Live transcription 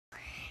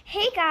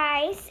Hey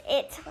guys,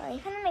 it's Lily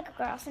from the Makeup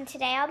Girls, and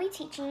today I'll be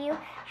teaching you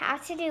how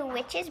to do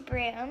witch's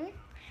broom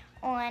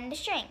on the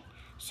string.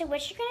 So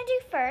what you're going to do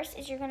first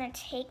is you're going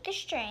to take the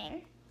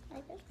string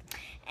like this,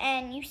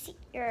 and you see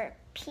your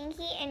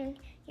pinky and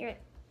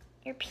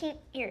your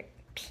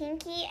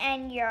pinky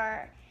and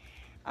your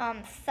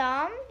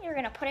thumb. You're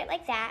going to put it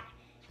like that,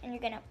 and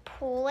you're going to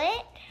pull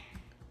it.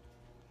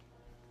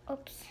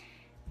 Oops.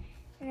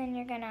 And then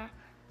you're going to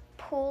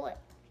pull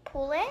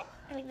it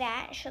like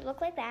that. It should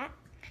look like that.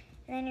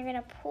 And then you're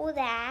going to pull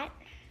that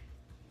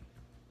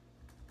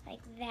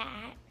like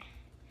that.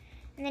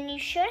 And then you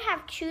should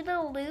have two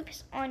little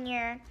loops on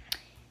your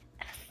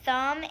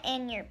thumb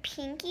and your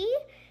pinky.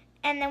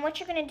 And then what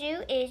you're going to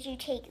do is you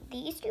take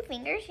these two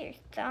fingers, your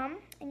thumb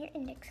and your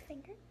index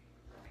finger,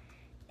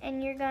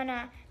 and you're going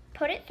to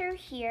put it through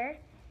here,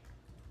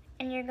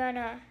 and you're going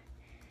to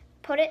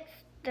put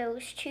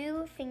those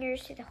two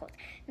fingers through the hole.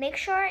 Make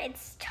sure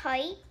it's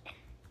tight,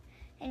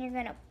 and you're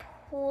going to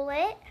pull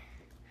it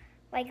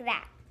like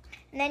that.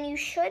 And then you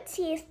should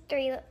see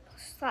 3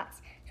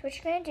 slots. So what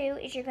you're going to do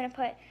is you're going to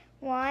put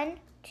 1,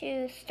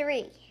 2,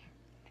 3.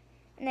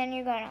 And then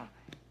you're going to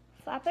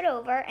flop it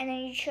over, and then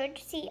you should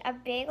see a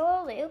big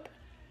old loop.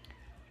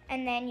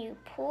 And then you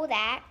pull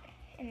that,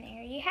 and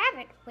there you have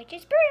it,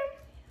 witch's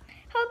broom.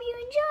 Hope you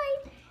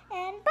enjoyed,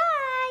 and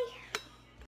bye!